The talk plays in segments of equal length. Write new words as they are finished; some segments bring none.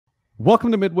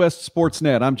Welcome to Midwest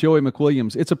Sportsnet. I'm Joey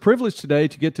McWilliams. It's a privilege today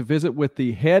to get to visit with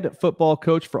the head football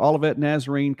coach for Olivet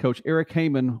Nazarene, Coach Eric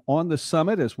Hehman, on the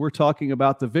summit as we're talking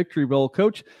about the Victory Bowl.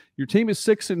 Coach, your team is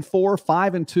 6-4,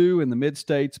 5-2 in the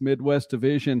Mid-States Midwest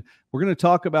Division. We're going to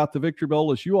talk about the Victory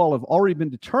Bowl as you all have already been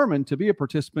determined to be a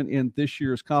participant in this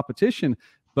year's competition.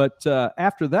 But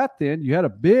after that, then, you had a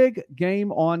big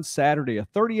game on Saturday, a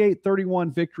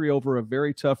 38-31 victory over a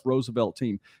very tough Roosevelt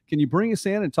team. Can you bring us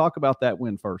in and talk about that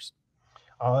win first?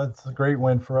 It's a great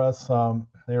win for us.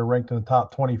 They were ranked in the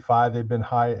top 25. They've been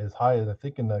as high as I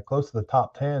think close to the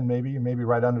top 10, maybe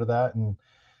right under that.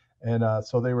 And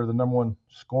so they were the number one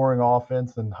scoring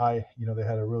offense and high. They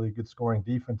had a really good scoring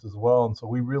defense as well. And so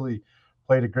we really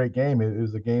played a great game. It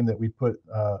was a game that we put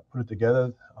it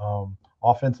together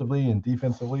offensively and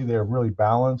defensively. They were really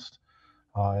balanced,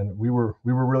 and we were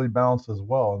really balanced as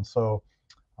well. And so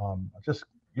it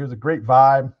was a great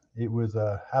vibe. It was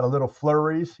had a little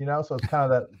flurries, so it's kind of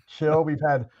that chill. We've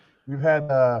had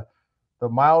the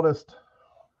mildest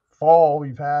fall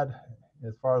we've had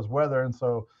as far as weather, and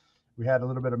so we had a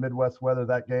little bit of Midwest weather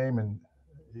that game, and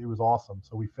it was awesome.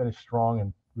 So we finished strong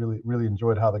and really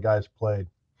enjoyed how the guys played.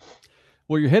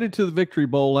 Well, you're headed to the Victory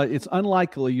Bowl. It's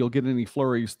unlikely you'll get any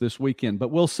flurries this weekend,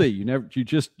 but we'll see. You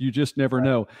just never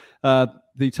know.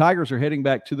 The Tigers are heading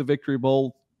back to the Victory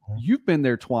Bowl. You've been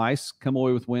there twice, come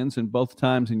away with wins, and both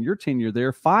times in your tenure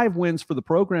there, 5 wins for the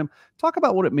program. Talk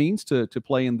about what it means to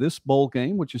play in this bowl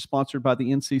game, which is sponsored by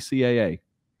the NCCAA.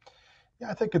 Yeah,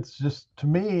 I think it's just, to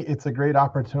me, it's a great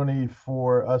opportunity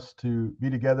for us to be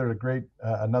together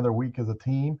another week as a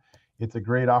team. It's a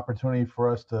great opportunity for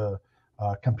us to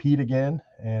compete again,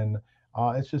 and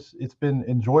it's been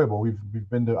enjoyable.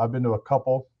 I've been to a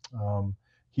couple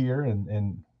here,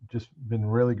 and just been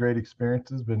really great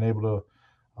experiences. Been able to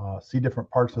see different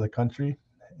parts of the country,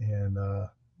 and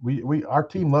our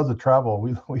team loves to travel.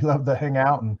 We love to hang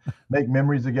out and make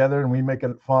memories together, and we make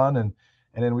it fun, and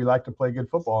then we like to play good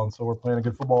football, and so we're playing a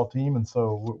good football team, and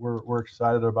so we're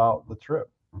excited about the trip.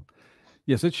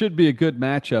 Yes, it should be a good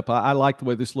matchup. I like the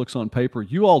way this looks on paper.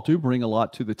 You all do bring a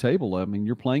lot to the table. I mean,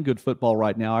 you're playing good football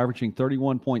right now, averaging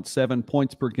 31.7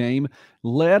 points per game,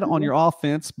 led on your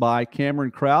offense by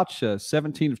Cameron Crouch,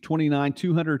 17 of 29,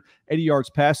 280 yards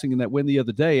passing in that win the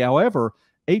other day. However,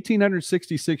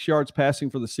 1,866 yards passing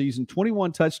for the season,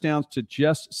 21 touchdowns to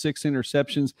just 6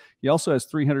 interceptions. He also has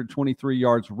 323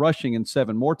 yards rushing and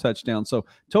 7 more touchdowns. So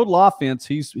total offense,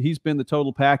 he's been the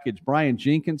total package. Brian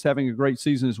Jenkins having a great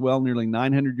season as well, nearly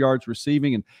 900 yards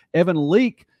receiving, and Evan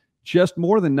Leak just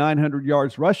more than 900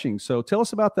 yards rushing. So tell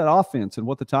us about that offense and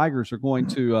what the Tigers are going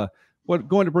to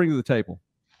bring to the table.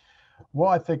 Well,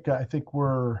 I think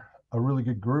we're a really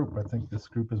good group. I think this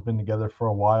group has been together for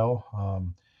a while.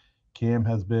 Cam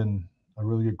has been a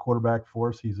really good quarterback for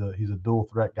us. He's a dual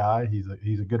threat guy.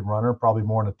 He's a good runner, probably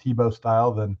more in a Tebow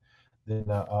style than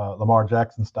Lamar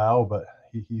Jackson style, but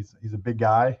he's a big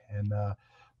guy, and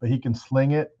but he can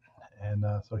sling it. And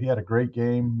so he had a great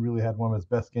game. Really had one of his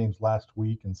best games last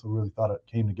week, and so really thought it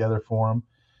came together for him.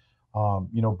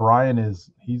 Brian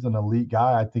he's an elite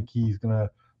guy. I think he's going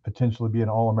to potentially be an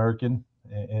All-American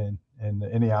in the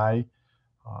NAIA.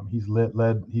 He's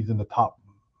in the top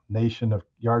nation of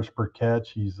yards per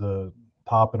catch. He's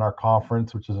top in our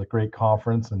conference, which is a great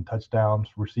conference, and touchdowns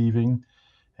receiving.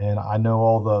 And I know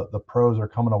all the pros are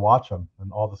coming to watch him,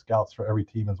 and all the scouts for every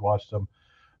team has watched him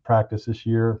practice this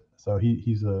year. So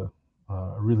he's a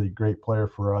really great player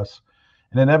for us.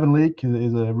 And then Evan Leak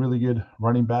is a really good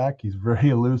running back. He's very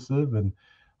elusive, and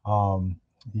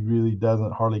he really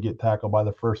doesn't hardly get tackled by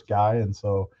the first guy. And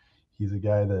so he's a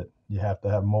guy that you have to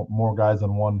have more guys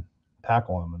than one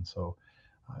tackle him. And so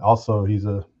also, he's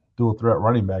a dual threat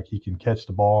running back. He can catch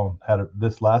the ball.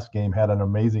 This last game had an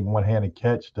amazing one-handed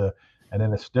catch and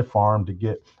then a stiff arm to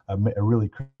get a really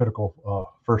critical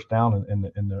first down in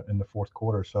the fourth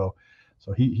quarter. So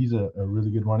he's a really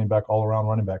good running back, all-around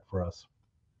running back for us.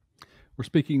 We're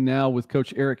speaking now with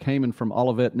Coach Eric Hehman from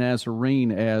Olivet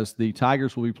Nazarene as the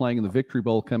Tigers will be playing in the Victory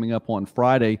Bowl coming up on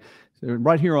Friday.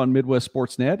 Right here on Midwest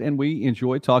Sportsnet, and we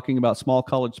enjoy talking about small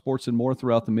college sports and more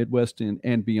throughout the Midwest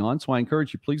and beyond. So I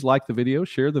encourage you, please like the video,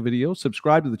 share the video,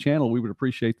 subscribe to the channel. We would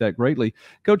appreciate that greatly.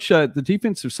 Coach, the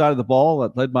defensive side of the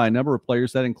ball, led by a number of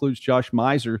players. That includes Josh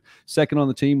Miser, second on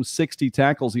the team with 60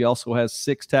 tackles. He also has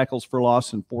 6 tackles for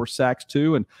loss and 4 sacks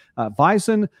too. And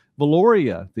Vison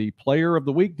Valoria, the player of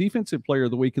the week, defensive player of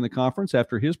the week in the conference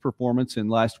after his performance in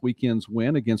last weekend's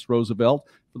win against Roosevelt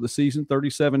for the season,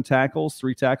 37 tackles,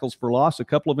 3 tackles for loss, a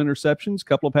couple of interceptions, a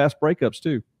couple of pass breakups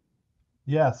too.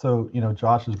 Yeah, so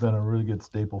Josh has been a really good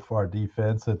staple for our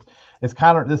defense. It's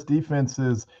kind of this defense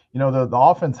is the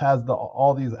offense has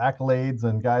all these accolades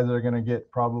and guys that are going to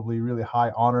get probably really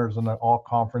high honors in the all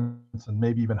conference and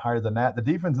maybe even higher than that. The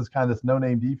defense is kind of this no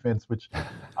name defense, which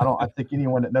I think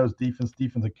anyone that knows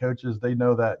defensive coaches, they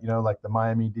know that like the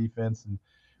Miami defense and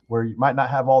where you might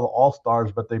not have all the all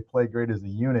stars, but they play great as a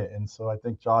unit. And so I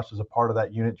think Josh is a part of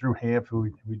that unit. Drew Hamp, who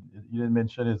you didn't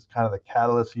mention, is kind of the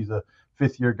catalyst. He's a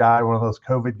fifth-year guy, one of those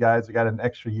COVID guys that got an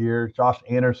extra year. Josh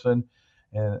Anderson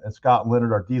and Scott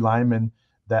Leonard are D linemen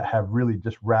that have really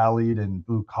just rallied and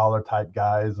blue-collar type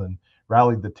guys and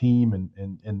rallied the team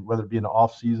and whether it be in the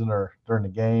offseason or during the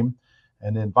game.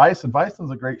 And then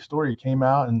Bison's a great story. He came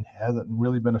out and hasn't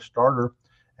really been a starter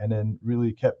and then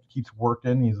really keeps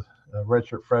working. He's a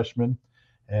redshirt freshman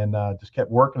and just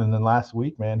kept working. And then last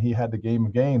week, man, he had the game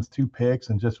of games, 2 picks,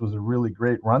 and just was a really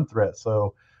great run threat.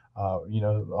 So,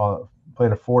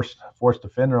 played a forced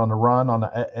defender on the run on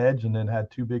the edge and then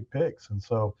had 2 big picks. And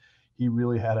so he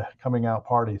really had a coming out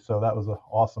party. So that was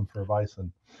awesome for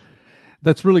Bison.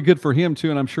 That's really good for him too,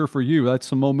 and I'm sure for you, that's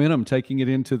some momentum taking it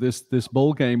into this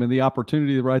bowl game and the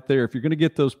opportunity right there. If you're going to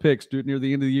get those picks, do it near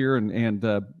the end of the year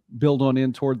and build on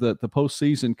in toward the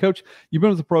postseason. Coach, you've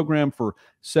been with the program for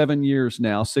 7 years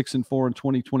now, 6-4 in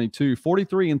 2022,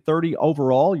 43-30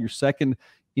 overall. You're second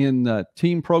in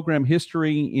team program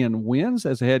history in wins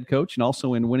as a head coach and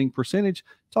also in winning percentage.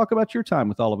 Talk about your time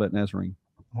with Olivet Nazarene.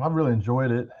 Well, I've really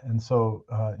enjoyed it, and so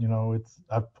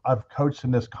I've coached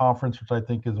in this conference, which I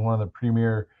think is one of the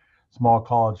premier small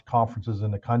college conferences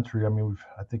in the country. I mean,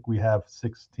 I think we have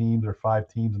 6 teams or 5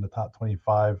 teams in the top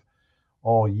 25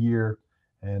 all year,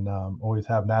 and always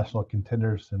have national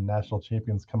contenders and national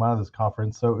champions come out of this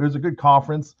conference. So it was a good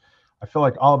conference. I feel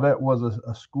like Olivet was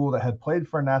a school that had played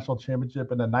for a national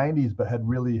championship in the 90s, but had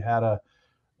really had a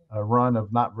run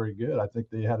of not very good. I think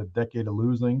they had a decade of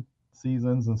losing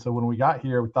seasons. And so when we got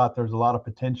here, we thought there was a lot of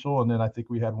potential. And then I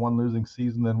think we had 1 losing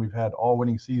season. Then we've had all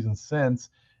winning seasons since,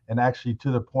 and actually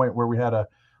to the point where we had a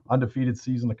undefeated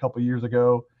season a couple of years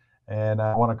ago and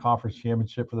won a conference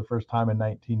championship for the first time in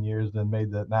 19 years, then made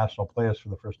the national playoffs for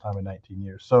the first time in 19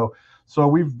 years. So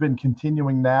we've been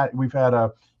continuing that. We've had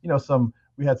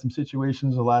we had some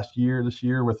situations this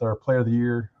year with our player of the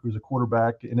year, who's a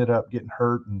quarterback, ended up getting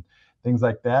hurt and things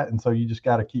like that. And so you just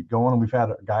got to keep going. And we've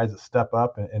had guys that step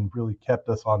up and really kept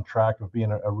us on track of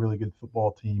being a really good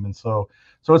football team. And so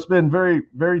it's been very,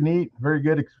 very neat, very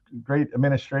good, great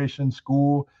administration,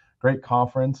 school, great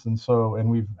conference. And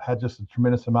we've had just a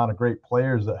tremendous amount of great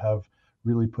players that have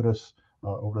really put us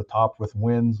over the top with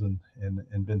wins and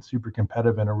been super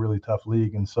competitive in a really tough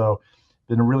league. And so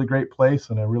been a really great place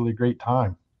and a really great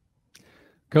time.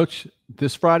 Coach,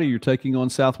 this Friday you're taking on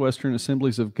Southwestern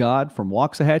Assemblies of God from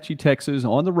Waxahacie, Texas,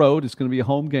 on the road. It's going to be a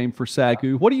home game for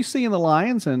SAGU. What do you see in the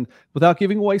Lions? And without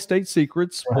giving away state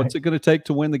secrets, right, what's it going to take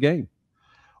to win the game?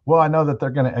 Well, I know that they're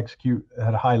going to execute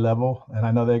at a high level, and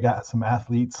I know they got some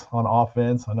athletes on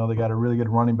offense. I know they got a really good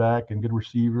running back and good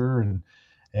receiver, and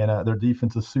their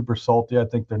defense is super salty. I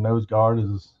think their nose guard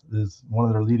is one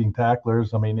of their leading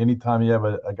tacklers. I mean, anytime you have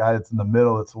a guy that's in the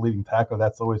middle that's a leading tackler,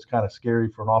 that's always kind of scary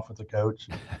for an offensive coach.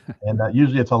 And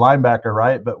usually it's a linebacker,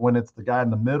 right? But when it's the guy in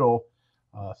the middle,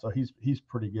 so he's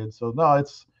pretty good. So no,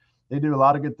 they do a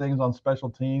lot of good things on special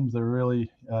teams. They're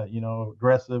really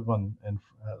aggressive and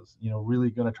really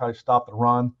going to try to stop the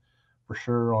run for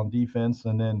sure on defense.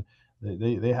 And then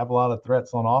they have a lot of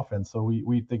threats on offense. So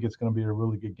we think it's going to be a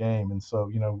really good game. And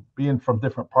so, being from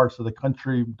different parts of the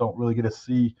country, don't really get to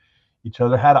see each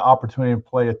other. Had an opportunity to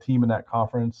play a team in that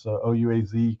conference,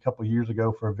 OUAZ, a couple of years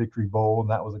ago for a Victory Bowl, and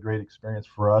that was a great experience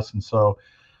for us. And so,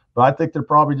 but I think they're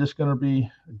probably just going to be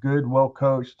a good,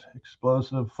 well-coached,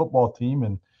 explosive football team,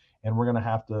 and we're going to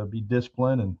have to be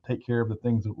disciplined and take care of the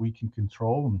things that we can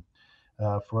control,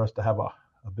 and for us to have a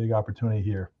big opportunity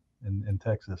here in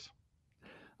Texas.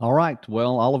 All right.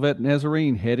 Well, Olivet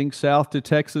Nazarene heading south to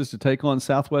Texas to take on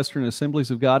Southwestern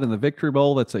Assemblies of God in the Victory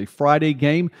Bowl. That's a Friday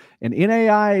game, an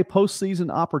NAIA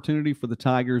postseason opportunity for the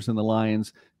Tigers and the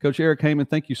Lions. Coach Eric Hehman,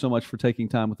 thank you so much for taking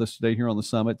time with us today here on the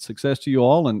Summit. Success to you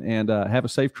all, and have a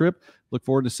safe trip. Look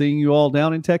forward to seeing you all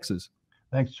down in Texas.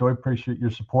 Thanks, Joy. Appreciate your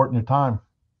support and your time.